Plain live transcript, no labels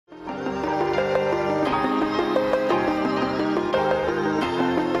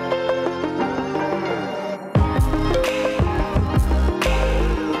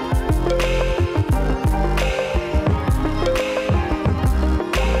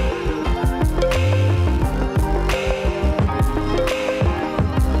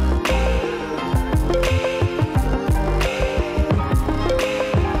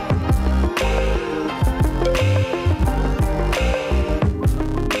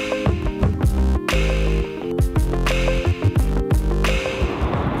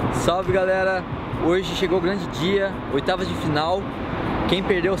Salve galera, hoje chegou o grande dia, oitavas de final. Quem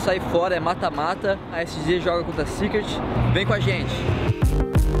perdeu sai fora, é mata-mata. A SG joga contra a Secret, vem com a gente.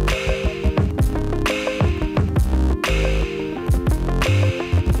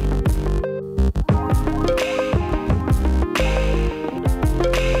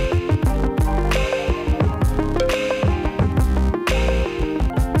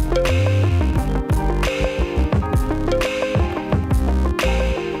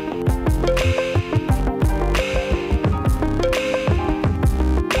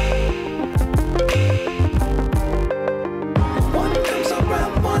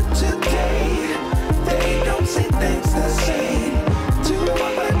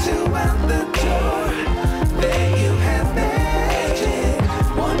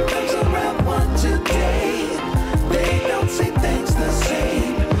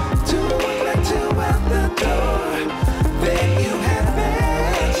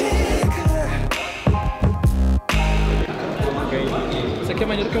 Isso aqui é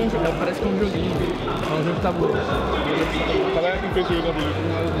maneiro que é um jogo, parece que é um joguinho. É um jogo de tabuleiro. A galera que fez o jogo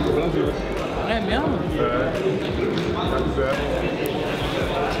no Brasil. É mesmo? É.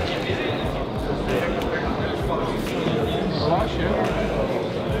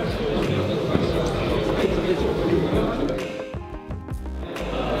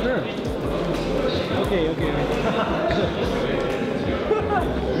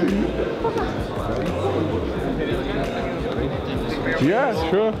 Yeah,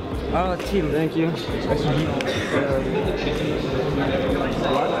 sure. Ah, team, thank you.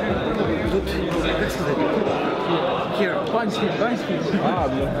 Here, punch him. Ah,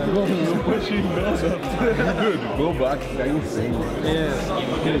 não push him, não. Good, go back, tá insane. Yeah.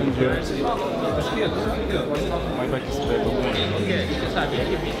 Mas vai que espera.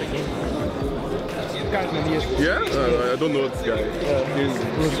 Yeah? I don't know this guy.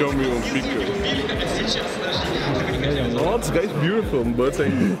 He's showing me on picture. Oh, this guy's beautiful, but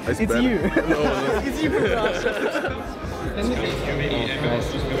I spell you. No. It's you from Russia.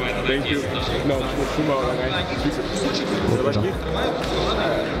 Thank you. Não, tipo, uma hora, né? Você vai aqui?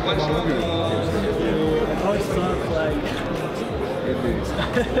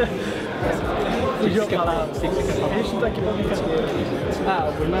 Fugiu a palavra. A gente não tá aqui pra brincadeira.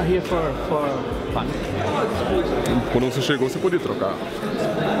 Ah, we're not here for fun. Quando você chegou, você podia trocar.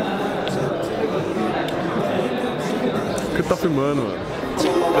 Por que tá filmando, mano?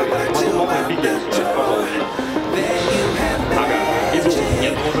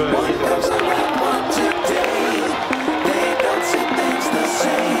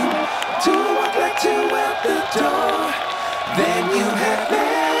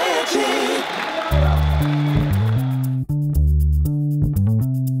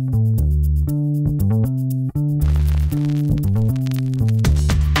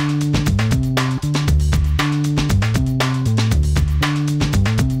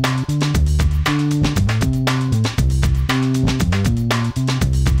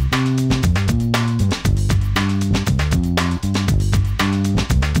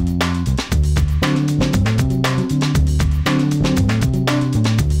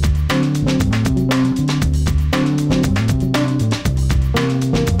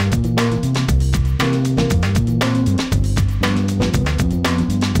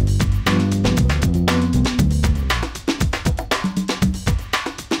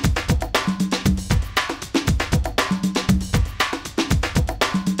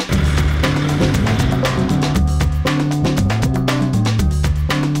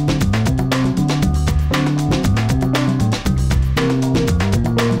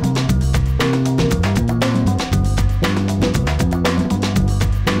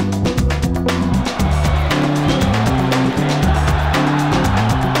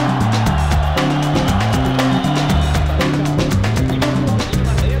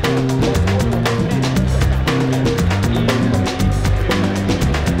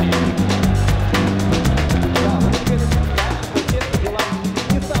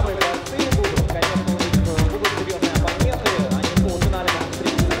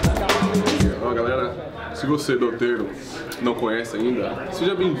 Se você, doteiro, não conhece ainda,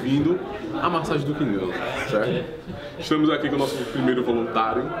 seja bem-vindo à massagem do pneu, certo? Estamos aqui com o nosso primeiro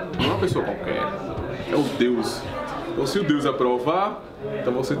voluntário, não é uma pessoa qualquer, é o Deus. Então se o Deus aprovar,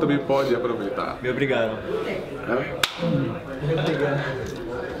 então você também pode aproveitar. Me obrigaram. É?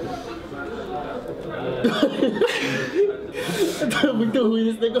 Tá muito ruim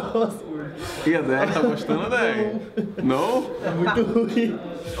esse negócio. E a Dé, tá gostando, Dé? Não? Tá muito ruim.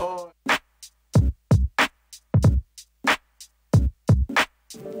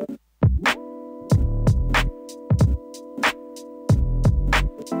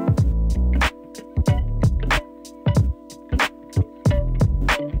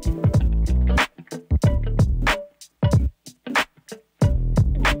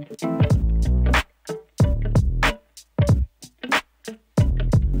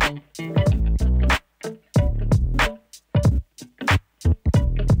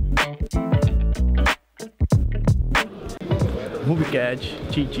 Get,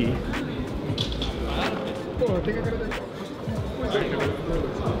 GG.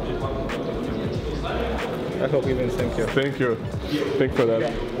 I hope you win, thank you. Thank you. Thank you for that.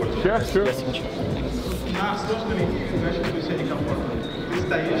 Yeah, sure.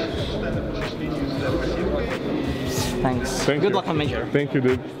 Thanks. Thank Good you. luck on major. Thank you,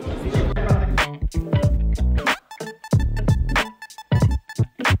 dude.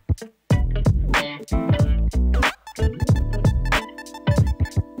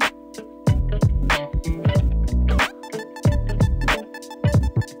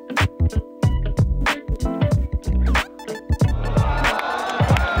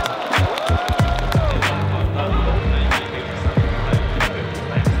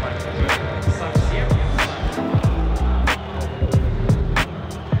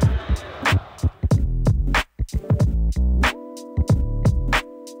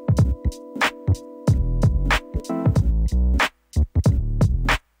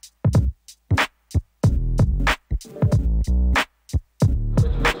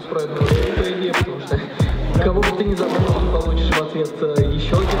 Кого бы ты ни забрал, ты получишь в ответ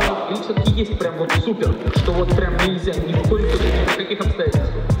еще один. Или все-таки есть прям вот супер, что вот прям нельзя, не выходит ни в каких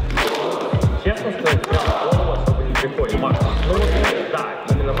обстоятельствах? Честно сказать, прям слово, чтобы не приходит. Марка. Ну вот, да,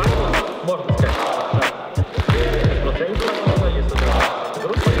 именно Марка, можно сказать. Да. Просто я не знаю, если это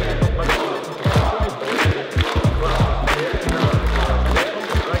вдруг появится Марка.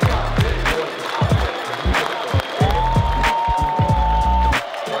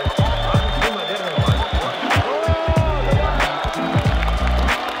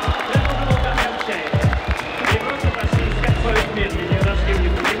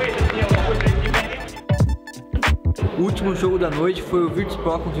 O último jogo da noite foi o Virtus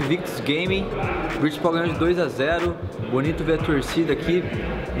Pro contra o Invictus Gaming. O Virtus Pro ganhou de 2 a 0. Bonito ver a torcida aqui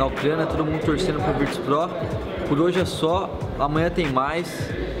na Ucrânia, todo mundo torcendo para o Virtus Pro. Por hoje é só, amanhã tem mais.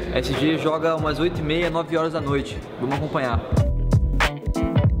 SG joga umas 8h30, 9 horas da noite. Vamos acompanhar.